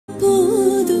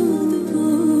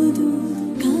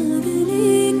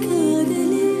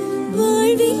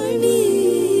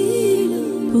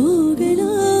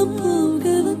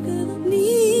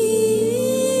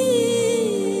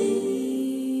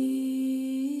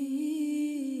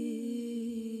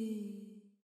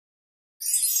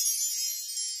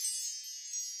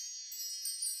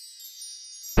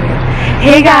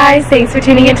Hey guys, thanks for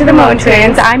tuning into the Moan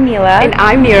Twins. I'm Mila. And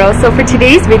I'm Nero. So for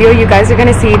today's video, you guys are going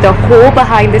to see the whole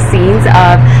behind the scenes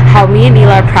of how me and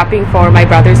Mila are prepping for my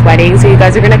brother's wedding. So you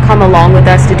guys are going to come along with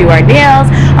us to do our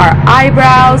nails, our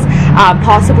eyebrows,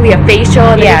 possibly a facial,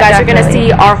 and then you guys are going to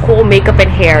see our whole makeup and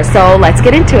hair. So let's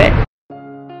get into it.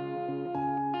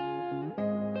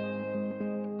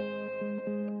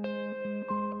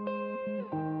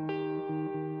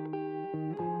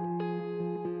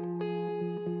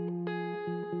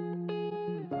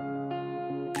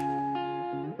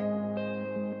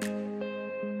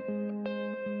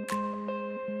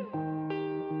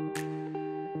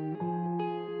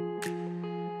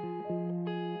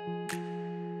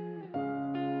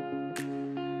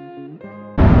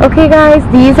 Okay guys,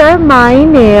 these are my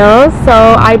nails. So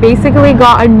I basically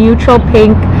got a neutral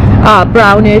pink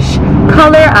brownish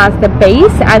color as the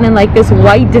base, and then like this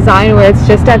white design where it's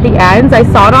just at the ends. I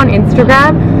saw it on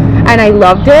Instagram and I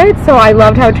loved it, so I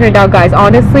loved how it turned out, guys.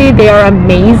 Honestly, they are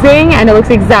amazing and it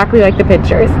looks exactly like the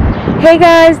pictures. Hey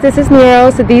guys, this is Nero.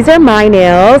 So these are my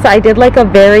nails. I did like a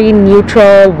very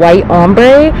neutral white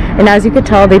ombre, and as you could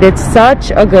tell, they did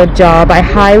such a good job. I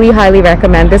highly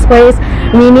recommend this place.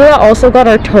 Me and Mila also got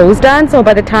our toes done, so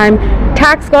by the time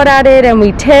tax got added and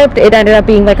we tipped, it ended up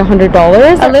being like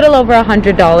 $100, a little over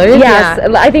 $100. Yes, yeah.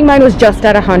 I think mine was just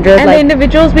at 100. And like, the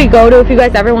individuals we go to, if you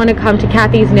guys ever want to come to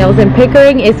Kathy's Nails in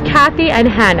Pickering, is Kathy and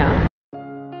Hannah.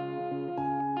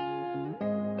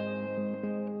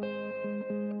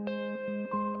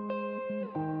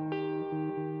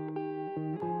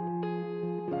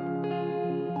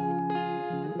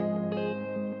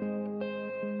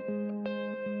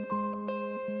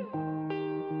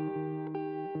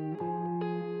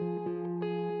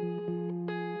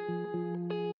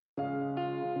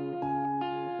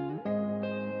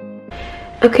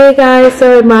 Okay guys,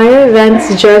 so my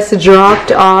events just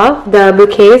dropped off the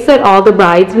bouquets that all the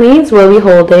bridesmaids will be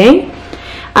holding,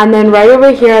 and then right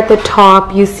over here at the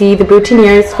top you see the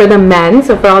boutonnieres for the men,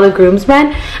 so for all the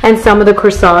groomsmen, and some of the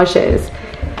corsages.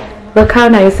 Look how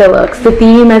nice it looks. The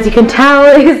theme, as you can tell,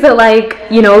 is like,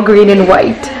 you know, green and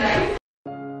white.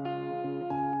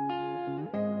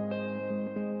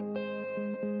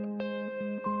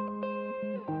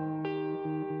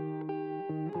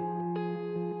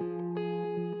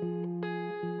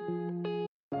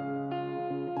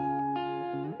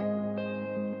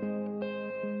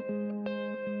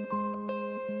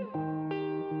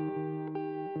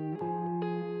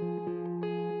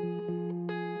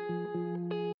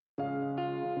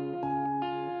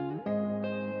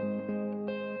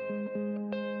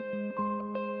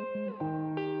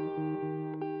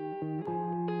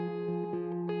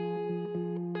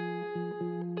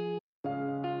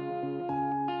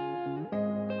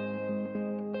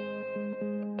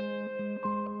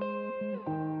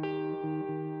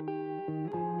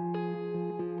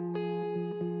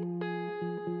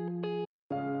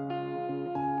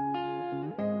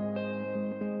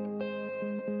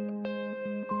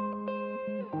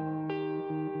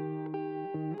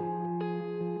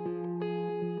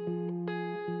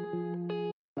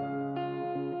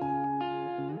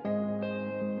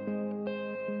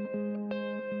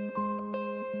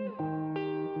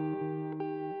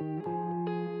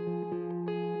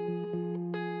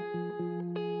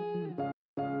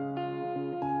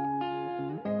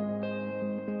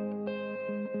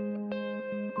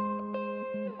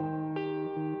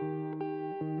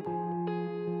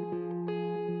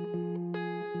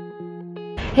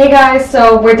 Hey guys,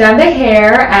 so we're done the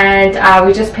hair, and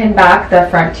we just pinned back the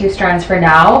front two strands for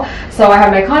now. So I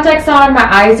have my contacts on, my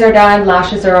eyes are done,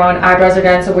 lashes are on, eyebrows are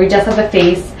done, so we just have the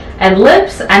face and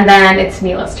lips, and then it's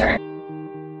Mila's turn.